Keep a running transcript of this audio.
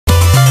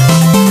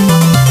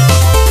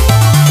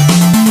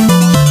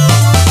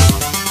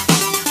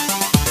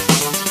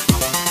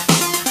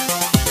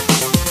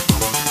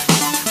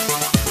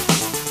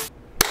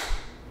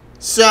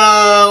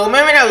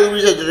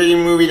three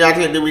movie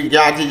that we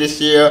got to this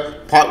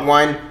year, part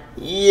 1.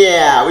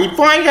 Yeah, we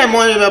finally got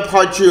more about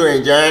part 2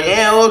 and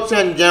it looks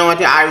like they want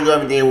the X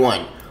Rwby day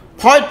 1.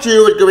 Part 2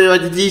 is going to be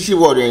like the DC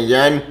world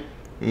and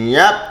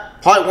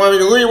yep, part 1 is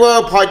the Louis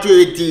world, part 2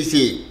 is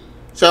DC.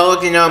 So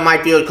looking at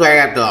my field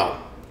correct after all.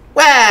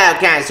 Well,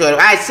 kind of sort of.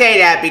 I say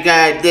that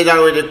because they don't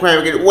really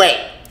quite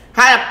wait.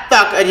 How the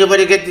fuck are you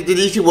going to get to the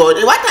DC world?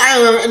 What the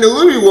hell in the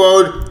Louis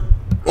world?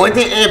 One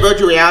thing in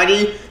virtual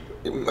reality,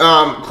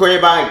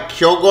 created by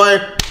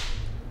Kilgore.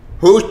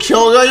 Who's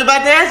Kilgore you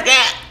about to ask?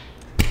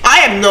 I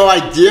have no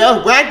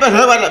idea. When I first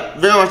heard about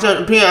the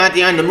villain appearing at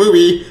the end of the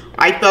movie,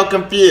 I felt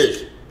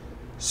confused.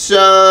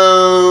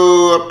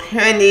 So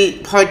apparently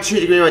part 2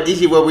 is going to be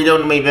DC world. We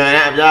don't even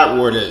have that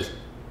word is.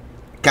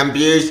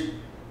 Confused?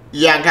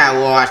 Yeah, I'm kind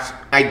of lost.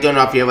 I don't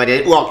know if you know what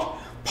it is. Look,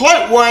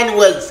 part 1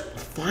 was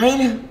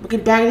fine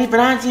looking back at it, but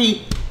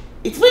honestly,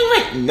 it's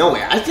really went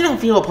nowhere. I still don't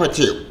feel about part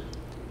 2.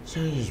 So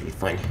it should be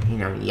fun, you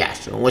know. Yeah,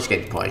 so let's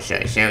get the part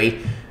started, shall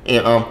we?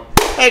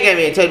 Hey, give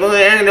me a tape.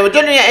 We're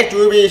doing X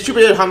Rwby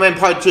Superhero Huntsmen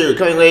Part 2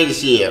 coming later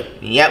this year.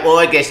 Yep, well,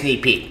 I guess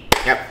sneak peek.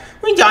 Yep.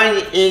 When John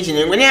is in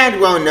it, when as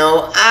well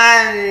know,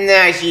 I've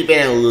actually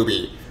been a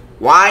Rwby.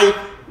 Why?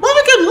 Well,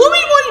 because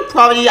Rwby was a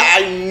property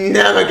I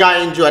never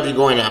got into after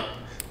growing up.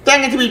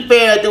 Thinking to be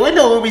fair, the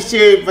window Rwby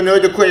series from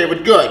the creator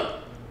was good.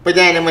 But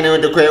then when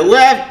the creator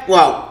left,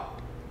 well,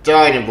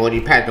 Jordan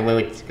already passed away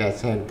with this guy's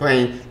head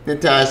playing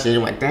Natasha,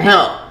 what the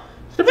hell?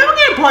 So if I'm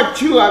getting part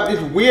 2 of this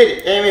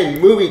weird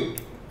alien movie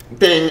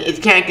thing, it's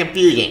kind of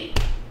confusing.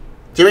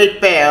 To be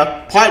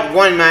fair, part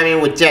 1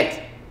 was just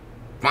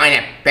fine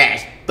at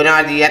best, but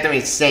honestly, that doesn't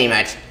really say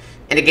much.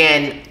 And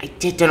again, I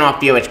just don't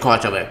feel it's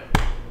crossover.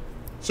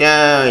 So,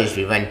 it should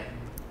be fun.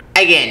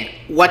 Again,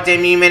 what they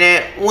mean in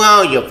it?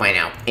 Well, you'll find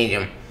out.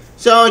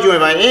 So, do you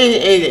want to find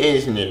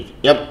any news?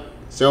 Yep.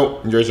 So,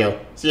 enjoy the show.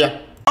 See ya.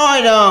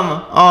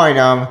 Alright,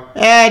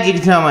 as you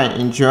can tell my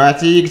intro,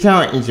 you can tell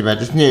my intro about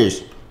this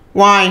news.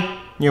 Why?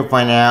 You'll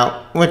find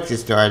out. Let's get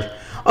started.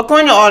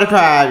 According to the article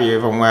I have here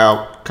from,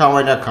 well,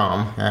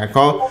 Color.com,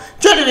 article,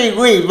 X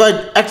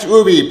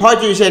Rwby, part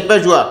 2 said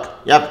first look.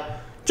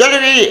 Yep.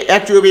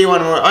 X Rwby,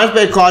 one of the more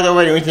unexpected cards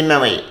over in recent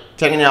memory.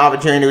 Taking the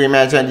opportunity to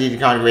reimagine these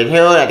kind of great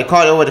heroes at the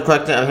card over the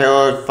collection of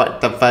heroes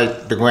that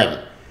fight the grim.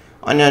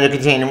 Another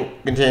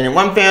containing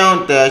one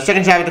film, the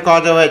second chapter of the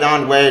card over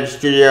on the way to the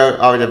studio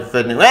over the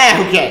first.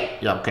 Okay.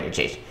 Yep, cut the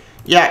chase.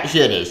 Yeah,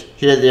 here it is.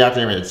 Here's the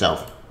actual image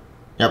itself.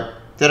 Yep.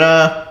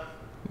 Ta-da!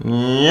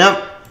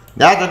 Yep.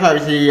 That's the card.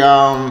 You see,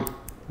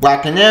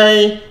 Black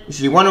Canary. You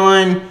see Wonder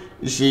Woman.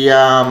 You see,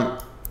 I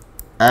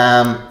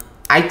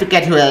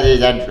forget who that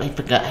is. I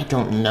forget. I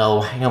don't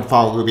know. I don't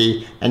follow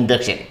Rwby and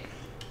Vixen.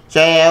 So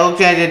yeah, it looks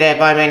like that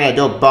Batman and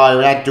Dope Boy.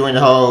 We're not doing the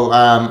whole,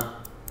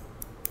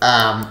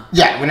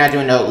 yeah, we're not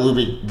doing the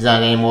Rwby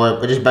design anymore.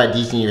 We're just about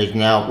DC Universe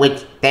now,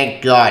 which,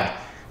 thank God.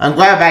 I'm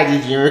glad about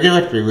DC Universe, it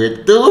was pretty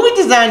weird. The Rwby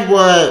designs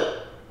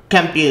were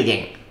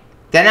confusing.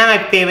 They're not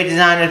my favorite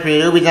designers for the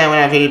Rwby design, one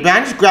of my favorite, but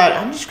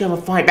I'm just gonna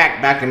find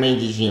back to main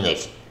DC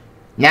Universe.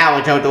 Now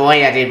we're told the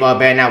way that they bought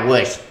better, not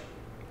worse.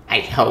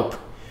 I hope.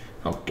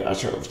 Oh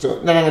gosh, I hope so.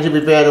 Then to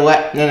be fair to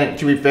what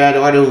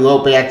who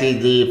wrote back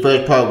the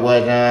first part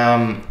was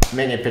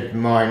Magnificent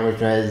Martin,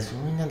 which was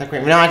not that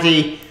great. But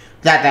honestly,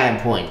 not that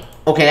important.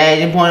 Okay, that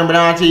is important, but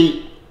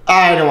honestly,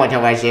 I don't want to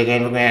talk about shit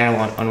again. I don't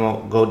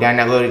want to go down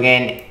that road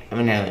again. I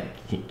mean,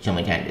 so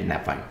many times it's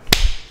not fun.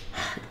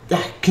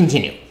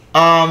 Continue.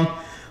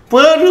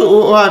 For those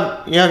who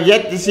have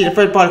yet to see the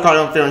first part of the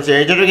cartoon film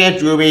series,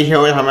 X Rwby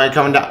Heroes Huntsmen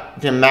coming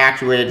to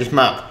Max later this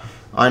month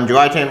on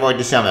July 24th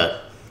this summer.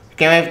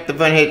 Can't wait for the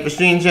fun hit for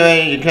stream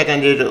series. You can click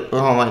on the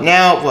home right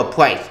now for a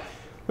price.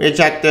 We'll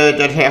check the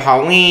hit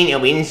Halloween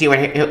and we didn't see what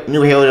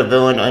new hero the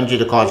villain into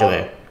the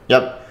crossover.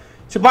 Yep.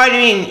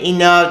 Surprisingly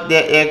enough,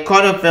 the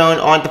cartoon film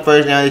aren't the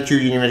first now the two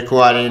universe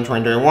collided in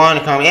 2021.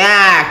 Who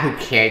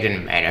cares?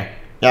 Doesn't matter.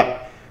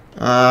 Yep.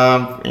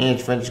 I'm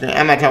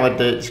not talking about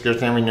the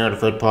description. We know the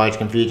first part is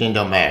confusing.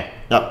 Don't matter.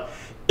 Yep.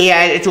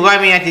 Yeah, it's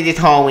arriving after this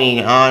Halloween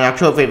on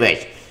October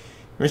 1st.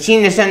 We're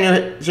seeing the some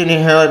new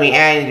hero being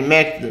added to the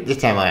mix this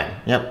time around.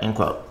 Yep, end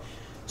quote.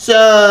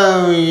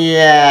 So,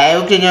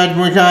 yeah, okay, now it's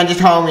movie coming this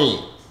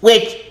Halloween.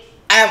 Which,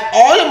 out of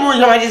all the movies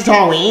coming out this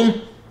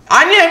Halloween,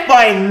 I never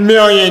thought in a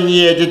million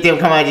years that they would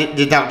come out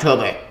this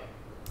October.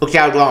 Looks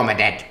I was wrong about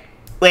that.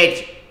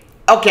 Which,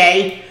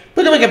 okay,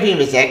 put the Wikipedia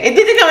for a sec. If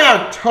this is coming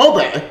out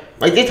October,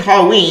 like this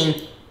Halloween,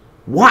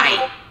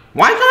 why?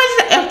 Why come out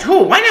this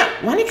October? Why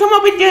not come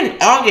up with it in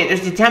August or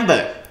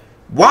September?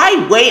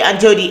 Why wait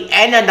until the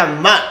end of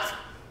the month?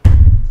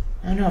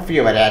 I don't know how I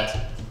feel about that.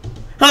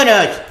 Who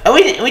knows?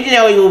 We just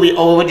know it will be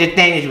over. This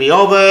thing is to be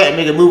over and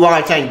we can move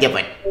on to something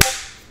different.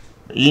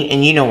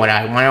 And you know what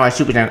I want. I want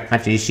super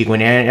after this sequel.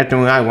 That's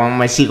what I want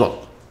my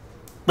sequel.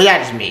 But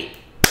that's me.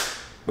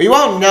 We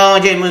won't know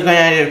until the movie comes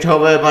out in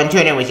October, but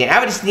until then we see. I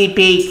have a sneak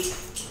peek.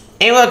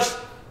 It looks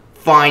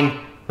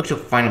fine. Looks so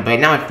fun, but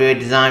not my favorite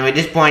design. But at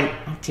this point,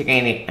 I'm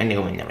taking a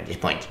new window at this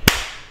point.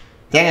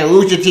 Taking a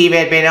Lucha TV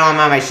has been on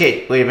my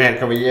shit. Wait a minute, a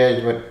couple of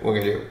years, what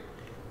we're gonna do.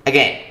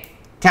 Again.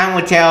 Time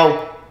will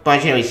tell, but I'm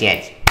sure we see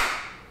it.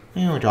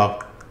 we'll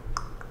talk.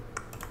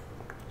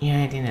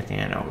 Yeah, I think that's the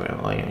end of it.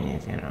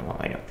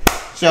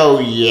 So,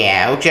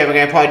 yeah, looks like we're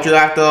gonna part 2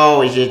 after all.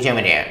 We see some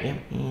of there.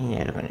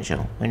 Yeah, look at the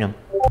show. I know.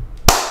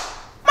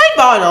 My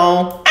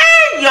bottle!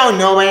 You don't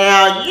know by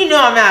now, you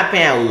know I'm not a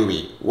fan of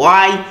Ruby.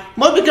 Why?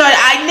 Well, because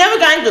I never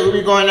got into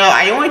Ruby growing up.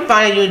 I always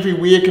found it to be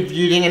weird,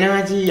 confusing, and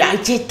honestly, I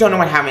just don't know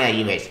what happened at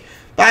UMass.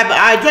 But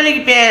I'm a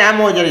Jelly fan, I'm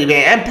more Jelly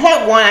fan. And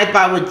part 1 I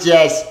thought was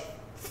just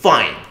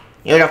fun.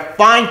 It was a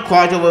fine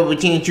crossover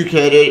between the two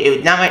characters. It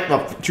was not my,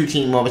 well, two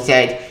teams more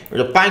said. It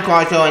was a fine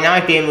crossover, and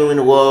not my favorite movie in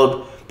the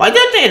world. But I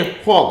don't think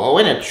it's horrible.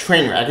 It wasn't a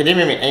train wreck. It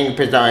didn't make me angry,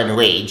 pissed off, and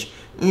rage.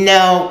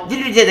 No,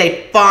 this was just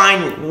a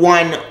fine,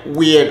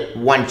 weird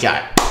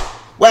one-shot.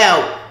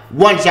 Well,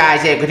 one-shot I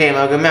said,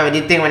 because remember,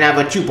 this thing went out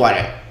for a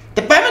two-parter.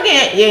 The fact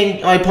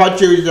in part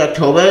 2 is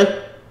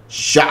October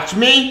shocks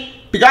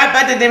me, because I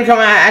thought that they would come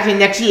out actually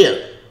next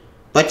year.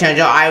 But turns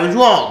out I was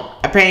wrong.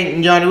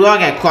 Apparently, John Wrong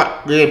got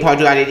caught really part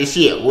 2 out of this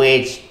year,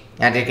 which,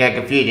 not to get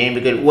confusing,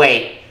 because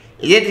wait,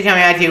 is this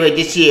coming out here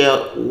this year?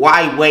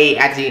 Why wait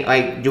actually,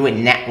 like, do it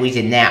now? We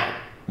said now.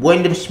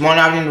 Wouldn't the small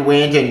option to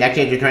wait until next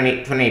year to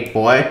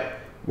 2024?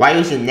 Why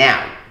use it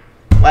now?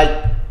 Like,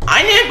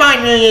 I never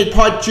thought really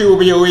part 2 will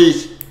be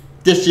released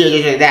this year,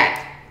 just like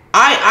that.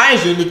 I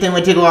assumed the thing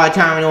would take a lot of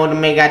time in order to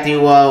make out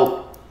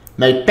to,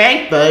 make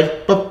bank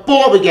first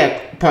before we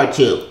get part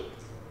 2.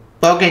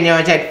 But okay,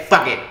 I said,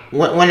 fuck it.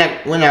 We're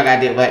not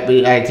gonna do it, but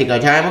we gotta take our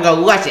time. We're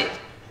gonna rush it.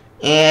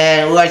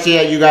 And let's see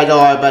how you guys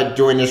are about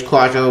doing this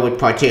crossover with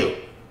part 2.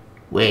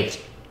 Which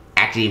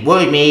actually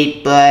worried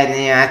me, but you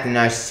know, after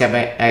another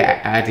separate, I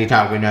actually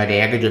talk with another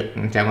day. I could do it.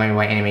 I'm wondering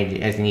why anime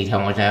doesn't need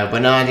homework,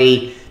 but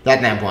honestly,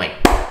 that's not the point.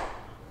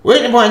 We're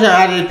at the point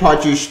of this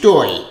part 2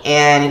 story,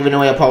 and even the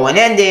way part 1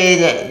 ended,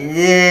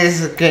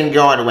 this can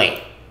go all the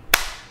way.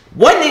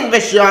 One thing for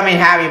sure I'm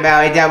happy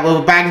about is that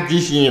we're back in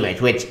DC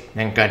Universe, which,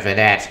 thank God for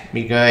that,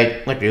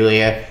 because, like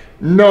earlier,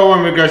 no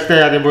one will go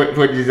stay out there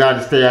for design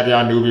to stay out there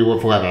on Ruby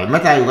World forever.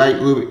 Unless I like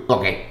Ruby,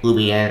 okay,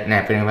 Ruby,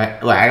 not pretty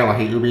much, well, I don't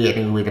hate Ruby, I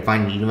think Ruby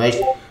defines the universe,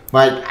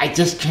 but I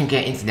just can't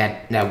get into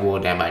that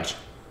world that much.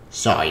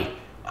 Sorry.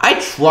 I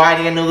tried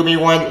to get into Ruby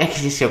once,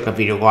 it's just so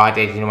confused with what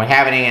you know what's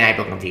happening, and I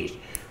feel confused.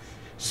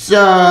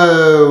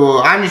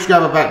 So, I'm just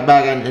grabbing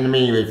back in the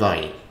menu with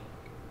funny.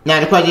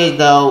 Now, the question is,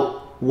 though,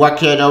 what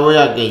character we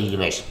are getting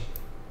universe?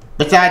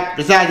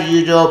 Besides the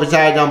usual,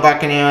 besides Black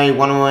Canary,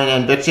 Wonder Woman,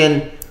 and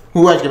Vixen,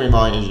 who else gonna be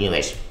more in this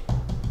universe?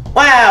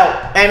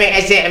 Well, I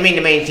mean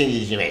the main thing in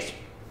this universe.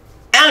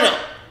 I don't know.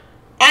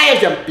 I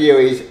have some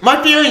theories.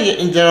 My theories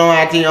in general,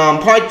 actually,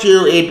 part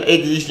 2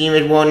 is this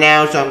universe world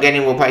now, so I'm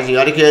getting more parts of the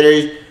other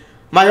characters.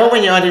 My hope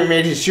in the other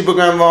makes is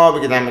Supergirl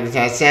involved, because that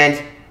makes sense.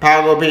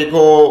 Power will be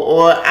cool,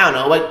 or I don't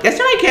know, like, that's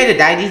not my character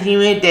died this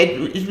universe.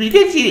 If we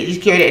could see this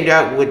character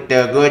interact with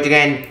the girls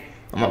again,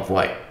 I'm up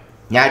for it.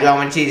 Now do I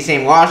want to see the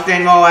same roster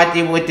involved I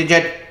did with the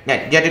Jet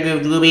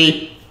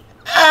Ruby?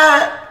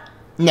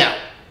 No.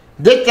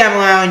 This time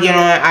around, you know,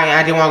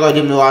 I didn't want to go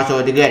do the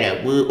roster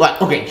together.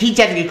 Okay, keep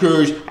Jessica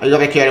Cruz. I love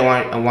the character.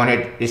 I want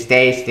her to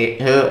stay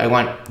her. I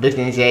want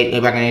Vixen to stay,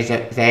 if I can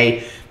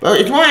say. But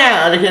if you want to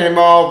have other characters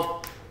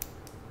involved,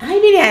 I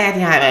really have to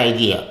have an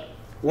idea.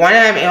 Why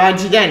not have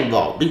LG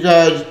involved?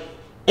 Because,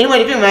 anyway,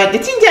 the thing about the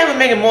Teen Titans would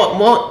make it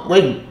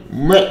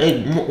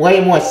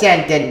way more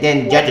sense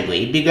than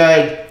Judgically,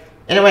 because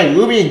in a way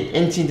Ruby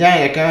and Teen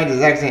Titans are kind of the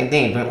exact same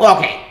thing. But, well,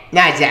 okay,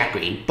 not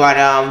exactly, but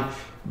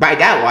by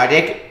that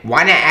logic,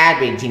 why not add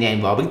Teen Titans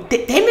involved?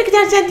 They make a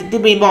ton of sense to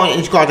be involved in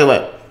this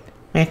crossover.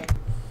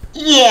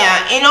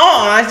 Yeah, in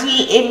all honesty,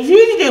 if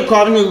you do a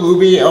crossover with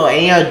Ruby or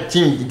any other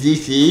team in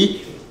DC,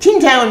 Teen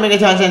Titans would make a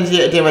ton of sense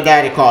to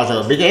without a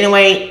crossover. Because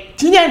anyway,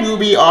 Teen Titans and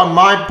Ruby are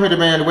my pretty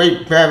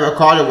way better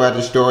crossover of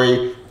the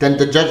story than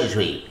the Justice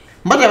League.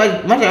 Much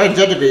like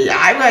Justice League,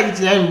 I would like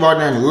Teen Titans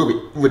involved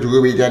with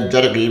Ruby than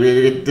Justice League,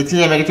 because the Teen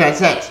Titans make a ton of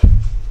sense.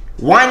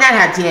 Why not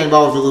have Teen Titans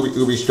involved with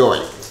Ruby's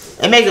story?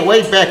 It makes it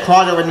way better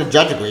crossover than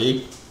Justice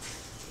League.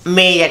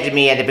 Maybe that's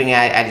me at the beginning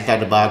I just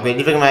talked about, but if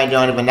you think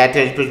about it from that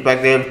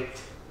perspective,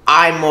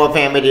 I'm more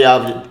fan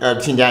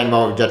of Teen Titans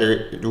involved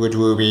with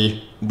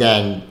Ruby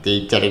than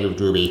the Justice League with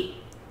Ruby.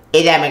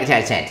 If that makes a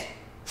ton of sense.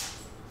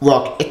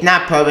 Look, it's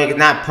not perfect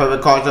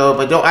crossover,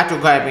 but don't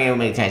actually call it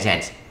make a ton of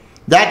sense.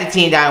 That's the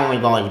Teen Titans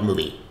involved in this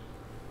movie.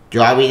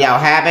 Do I believe that'll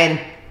happen?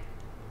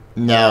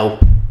 No.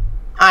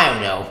 I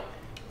don't know.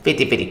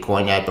 50-50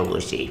 coin that, but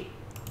we'll see.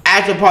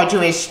 As for part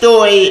 2 in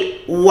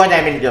story, what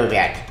I'm going to go with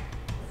that.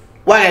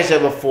 Like I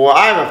said before,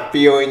 I have a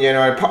feeling, you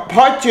know,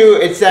 part 2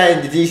 is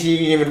set in the DC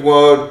Universe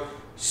world,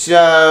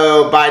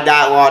 so by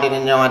that logic,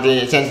 you know,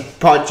 since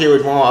part 2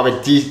 is more of a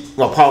DC,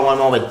 well, part 1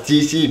 more of a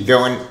DC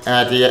villain,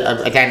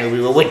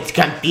 which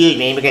confused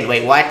me, because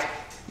wait, what?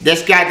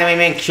 This guy that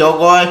made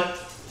Kilgore?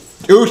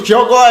 Who's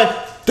Kilgore?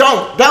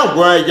 Don't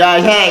worry,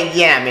 guys. Hey,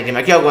 yeah, I'm making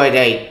my Kilgore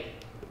day.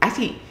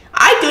 Actually,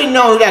 I didn't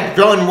know who that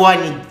villain was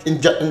in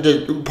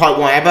the part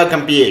 1. I got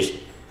confused.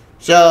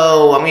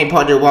 So, I'm going to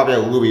part 2 probably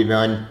a Ruby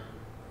villain.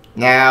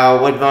 Now,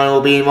 what villain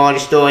will be involved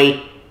in the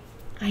story?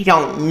 I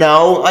don't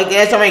know. Like,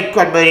 there's so many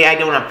credibility I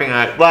don't want to figure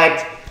out.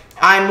 But,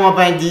 I'm more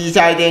on the DC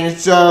side things,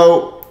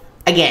 so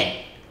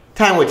Again,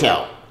 time will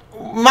tell.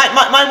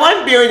 My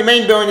one theory, the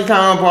main theory in this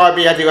time will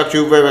probably be I think X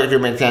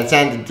Rwby makes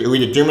sense.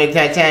 We do make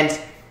sense.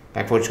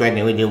 By full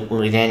square, we do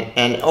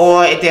and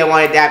or if they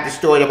want to adapt the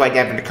story, they'll probably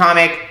adapt the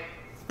comic.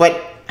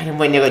 But I don't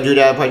think they're gonna do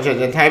that probably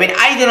the entire bit.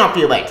 I do not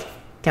feel right.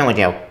 Time will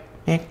tell.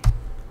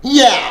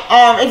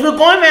 Yeah, if we're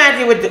going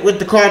back with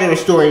the crossover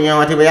story, you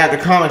know, I think we have the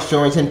comic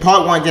stories, and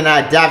part 1 did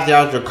not adapt it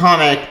out to the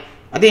comic,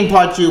 I think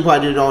part 2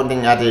 probably did the only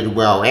thing I did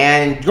well.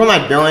 And for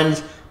my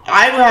villains,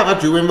 I would have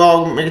X Rwby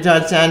involved, make a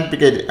ton of sense,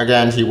 because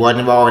again, he was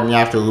involved in the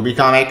actual Ruby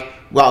comic.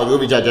 Well,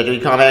 Ruby's a Ruby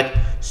comic,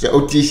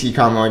 so DC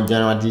comic in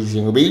general,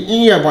 DC Ruby.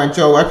 Either one,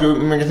 so X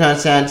Rwby make a ton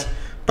of sense.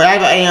 But I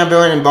have any other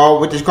villain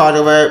involved with this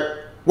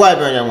crossover, what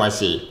villain I want to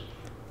see?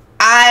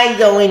 I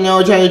don't really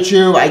know, to tell you the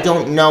truth, I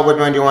don't know what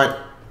villain I want.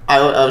 I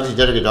was just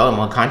a dog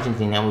more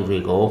Constantine, that would be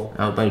cool.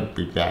 I would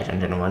probably be bad on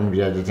the one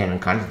because it's in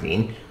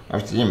Constantine. I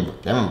was seeing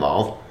them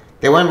involved.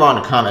 They weren't involved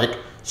in the comic.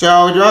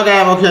 So the drug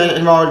guy okay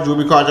involved with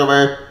Ruby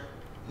crossover.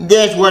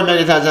 This would make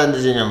a ton of sense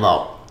to see them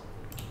involved.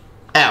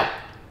 Ow.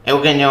 And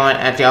we're gonna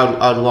actually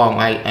out wrong,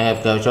 right? I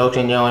have the jokes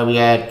in there, we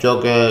have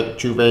Joker,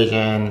 Two-Face,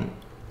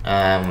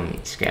 and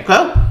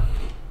Scarecrow.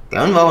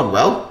 They're involved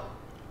well.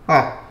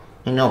 Huh.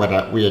 I know about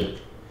that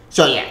weird.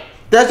 So yeah.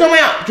 There's so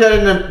many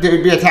opportunities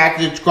to be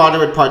attacked with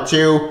crossover with part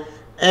 2.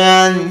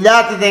 And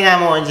that's the thing I'm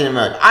more interested in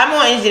more. I'm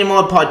more interested in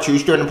more part 2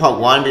 story than part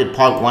 1 because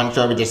part 1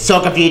 story was just so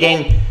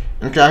confusing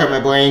and trying to hurt my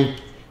brain.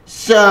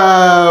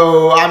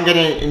 So I'm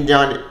getting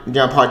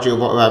down part 2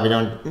 rather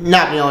than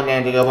not be on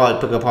there to go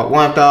pick up part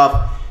 1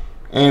 stuff.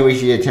 And we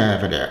see a turn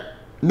for there.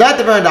 That's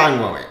the villain I'm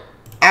going with.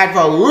 As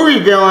for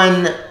Ruby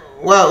villain,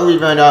 well, Ruby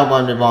villain I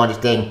want to involve this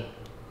thing.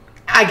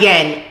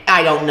 Again,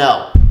 I don't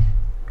know.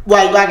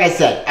 Like I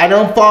said, I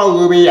don't follow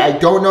Ruby, I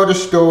don't know the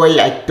story,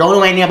 I don't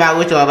know anything about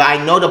whatsoever,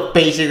 I know the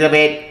basics of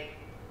it.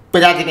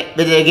 But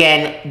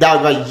again, that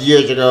was like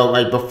years ago,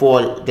 right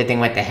before the thing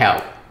went to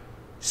hell.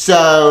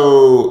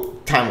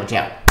 So, time will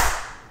tell.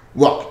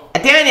 Look,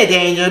 at the end of the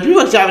day, if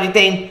people excited with the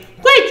thing,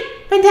 great,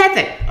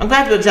 fantastic. I'm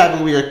glad you're excited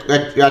for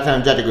Ruby last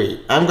time to a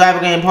degree. I'm glad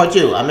we're getting part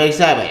 2, I'm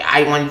excited.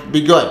 I want it to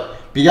be good.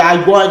 Because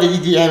I wanted to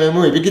see the anime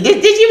movie. Because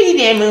this year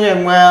the anime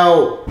movie,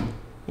 well,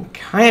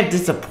 kind of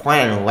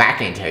disappointed and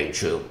lacking, to tell you the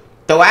truth.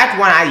 The last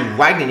one I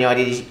liked in the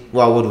audience,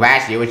 well, with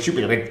last year was super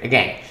good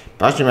again.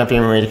 But also my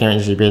favorite movie came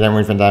into CP, that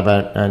movie from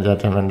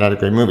that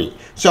great movie.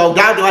 So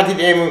that was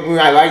the movie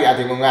I liked, I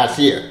think, from last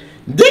year.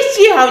 This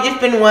year I've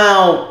just been,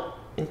 well,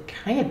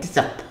 kind of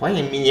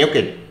disappointed,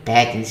 mediocre,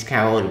 bad, and just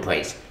kind of all over the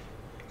place.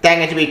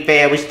 Thank you, to be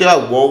fair, we still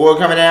have World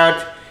coming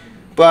out,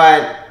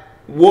 but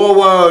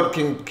World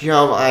can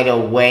go either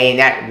way, and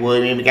that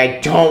worries me because I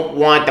don't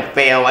want to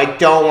fail. I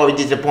don't want to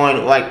be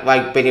disappointed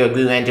like Video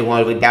Green Lantern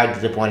was without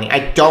disappointing.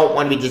 I don't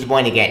want to be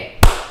disappointed again.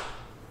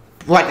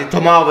 But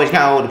tomorrow is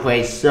kind of all over the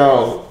place,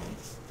 so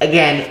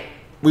again,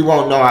 we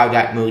won't know how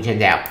that movie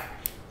turns out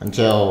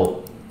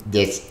until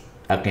this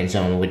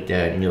concern with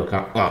the new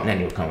account. Well, not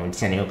new account, with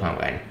the new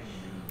account.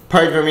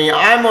 Personally, for me,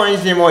 I'm more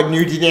interested in more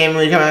new game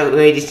movie coming out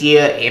later this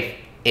year.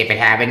 If it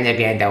happens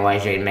again,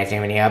 otherwise I should mess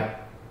everything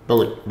up.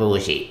 But we'll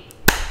see.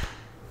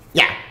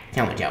 Yeah,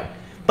 tell me, Joe.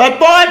 But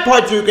for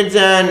part 2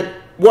 concern,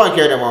 what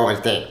character I always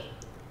think?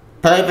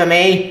 Personally for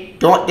me,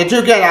 the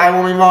 2 characters I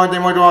want to be involved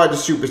in more are the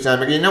Super Son.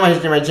 Because you know my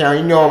history on my channel,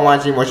 you know I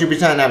want to see more Super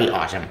Son, that'd be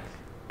awesome.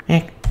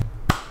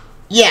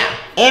 Yeah,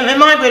 and in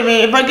my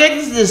opinion, if I get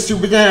this to the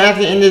Super Son at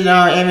the end of the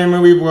anime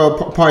movie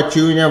for part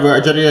 2, you know, for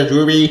X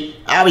Rwby,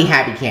 I'll be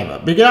happy camera.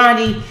 Because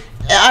honestly,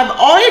 I've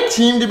already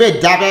teamed to be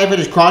adapted for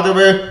this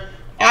crossover.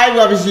 I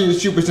love to see the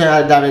Super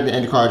Son adapted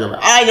in the crossover.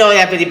 I know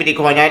that's pretty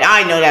coin night.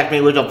 I know that's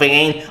me wishful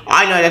thinking.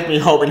 I know that's me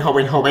hoping.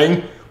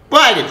 But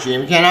I can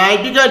dream, can I?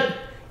 Because,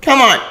 come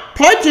on,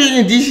 part 2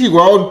 in the DC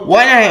world,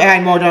 why not have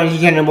had more time to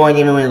see Tender Boy and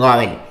Demon Wing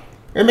Robin?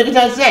 It makes a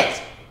ton of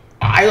sense.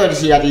 I love to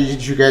see that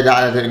these 2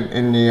 characters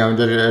in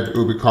the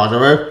Ruby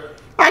crossover.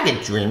 I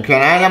can dream,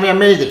 can I? That'd be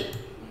amazing.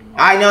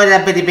 I know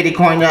that pretty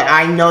coin night.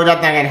 I know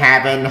that's not gonna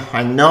happen.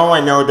 I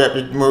know that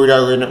this movie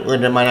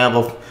that might have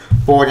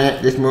before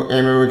this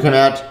movie come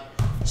out.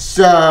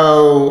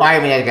 So, I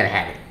mean that's gonna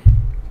happen.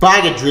 But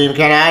I can dream,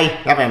 can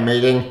I? That'd be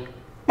amazing.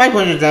 My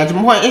point is that,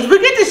 if we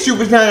get the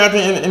Super Son at the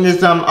end in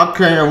this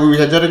upcoming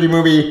Ruby's X Rwby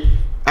movie,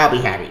 I'll be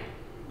happy.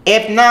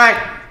 If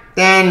not,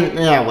 then,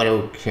 yeah, whatever,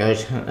 who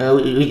cares?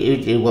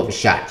 It's worth a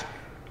shot.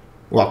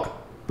 Look,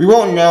 we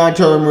won't know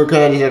until the movie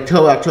comes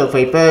out October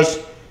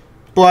 31st,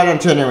 but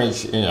until the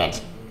movie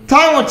ends.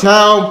 Time will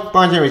tell,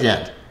 but until the movie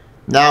ends.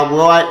 Now,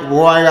 will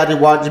I have to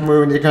watch this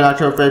movie until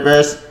October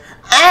 31st?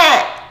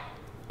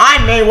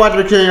 I may watch it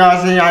with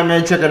curiosity, I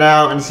may check it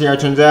out and see how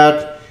it turns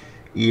out.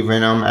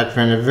 Even I'm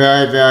actually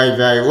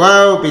very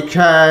low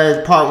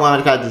because part 1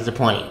 was kind of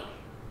disappointing.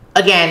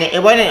 Again,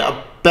 it wasn't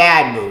a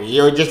bad movie,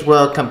 it was just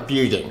well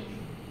confusing.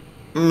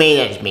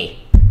 Maybe that's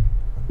me.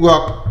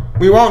 Look,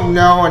 we won't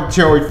know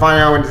until we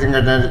find out when this thing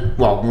is,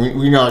 well,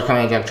 we know it's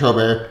coming out in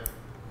October,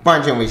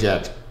 but until we see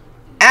it.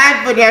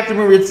 As for the actual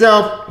movie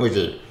itself, we'll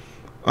see.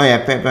 Oh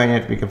yeah, February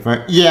has to be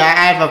confirmed. Yeah,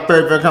 I have a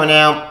third film coming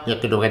out, you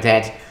have to look at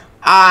that.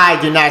 I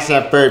do not see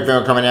a third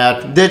film coming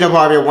out. This will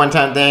probably be a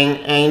one-time thing,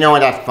 and you know what?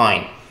 That's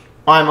fine.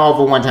 I'm all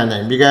for one-time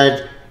thing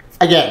because,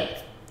 again,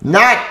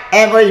 not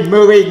every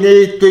movie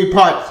needs 3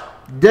 parts.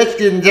 This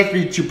can just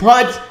be 2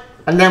 parts,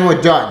 and then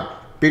we're done.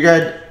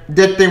 Because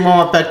this thing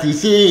won't affect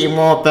DC, it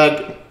won't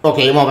affect,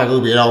 okay, it won't affect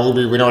Rwby at all.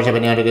 Rwby, we don't have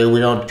any other good, we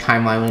don't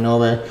timeline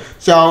over.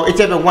 So it's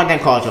just a one-time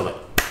crossover.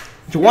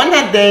 It's a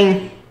one-time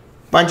thing,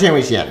 bunch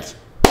of sense.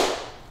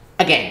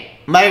 Again,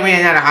 might be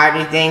not a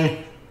hard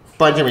thing,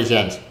 bunch of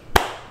sense.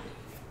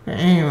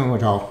 Anyway, we'll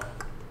talk.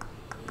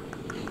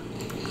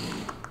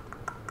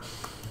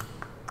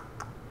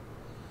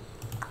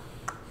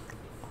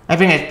 I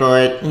think that's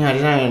bullet. Yeah,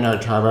 there's not even no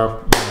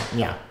turbo.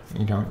 Yeah,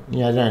 you don't.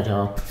 Yeah, there's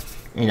no turbo.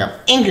 You know,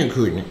 in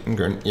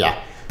conclusion,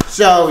 yeah.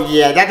 So,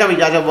 yeah, that's how we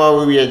got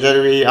about Rwby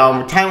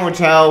and X. Time will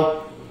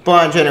tell,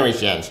 but on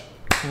generations.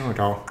 Time will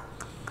tell.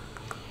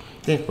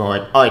 This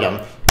bullet,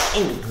 item.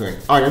 In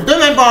conclusion, item. Do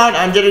my bond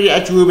on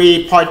X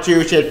Rwby Part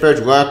 2, said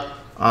first look.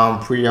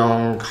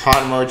 Pre-owned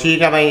Conmo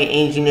Chica by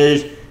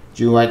engineers.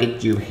 Do you like it?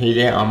 Do you hate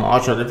it?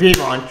 Also the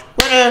people on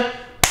Twitter.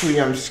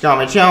 Pre-owned Scott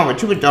my channel with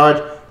 2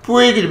 dollars.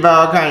 Pre-get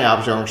about kind of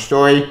optional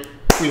story.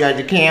 We got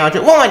the count.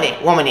 One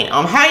minute.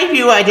 How do you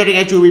feel about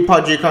X Rwby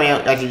Part 2 coming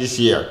out after this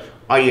year?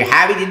 Are you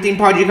happy to think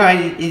Part 2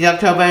 coming in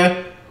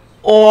October?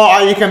 Or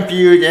are you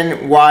confused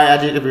and why I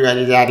think if you guys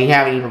exactly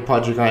haven't even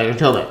Part 2 coming in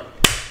October?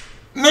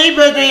 Me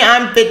personally,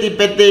 I'm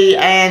 50-50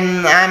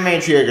 and I'm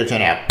very sure it'll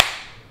turn out.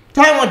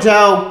 Time will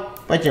tell.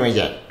 What's your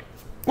reason?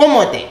 One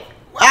more thing.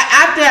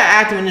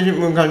 After when this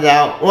movie comes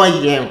out, what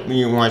do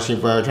you want to see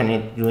for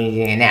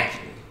 2020 and next?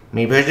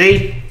 Me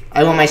personally,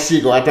 I want my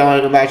sequel. I don't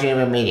want to go back to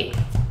the meeting.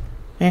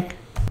 Heck.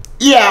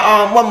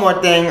 Yeah, one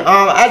more thing.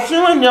 As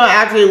soon as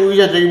after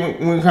the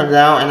movie comes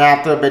out and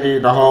after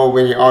the whole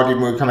really all the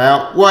movie come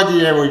out, what do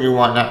you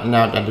want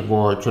now that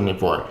for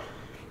 24?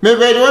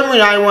 Maybe the one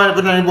movie I wanted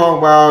for 24,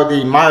 well,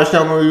 the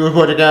milestone movie was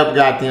put together.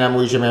 God damn, that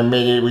movie should have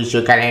made it. We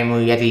should cut that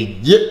movie at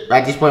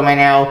this point right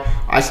now.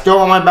 I still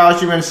want my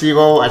Battleship and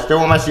sequel. I still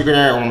want my sequel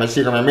there. I want my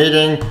sequel in my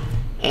meeting.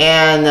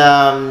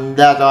 And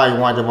that's all I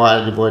want to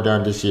watch the board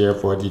done this year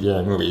for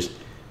the movies.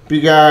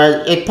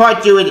 Because if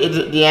Part 2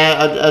 is the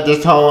end of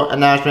this whole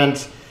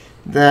announcement,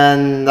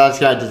 then that's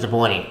kind of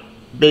disappointing.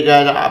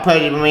 Because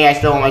personally for me, I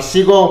still want my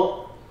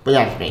sequel, but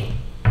that's me.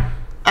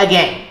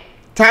 Again,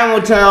 time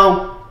will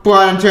tell.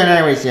 But until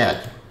anyways,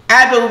 yes.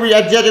 After Rwby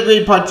and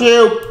X Part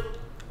 2,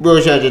 we'll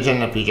show this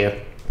in the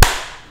future.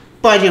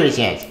 But anyways,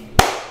 yes.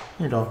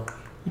 You know.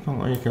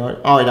 Alright,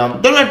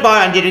 don't let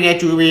bar on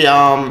X Rwby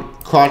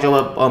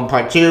crossover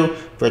Part 2.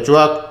 First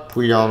look,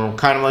 we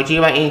kind of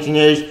motive by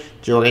engineers.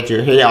 So get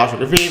your hate also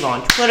the feed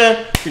on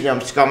Twitter. We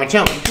Scott my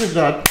channel.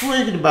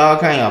 Tweet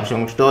about kind of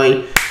some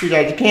story. You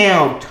guys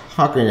can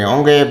talk in your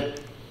own game.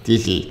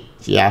 DC.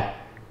 Yeah.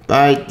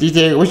 Bye.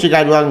 DC, wish you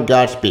guys luck and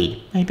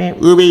Godspeed. Bye bye.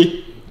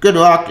 Rwby. Good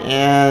luck,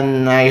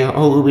 and I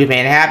hope you'll be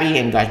very happy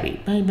and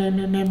Godspeed. Bye, bye,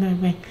 bye, bye, bye,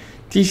 bye.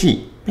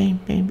 DC. Bye,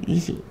 bye,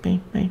 DC.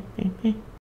 Bye, bye, bye, bye.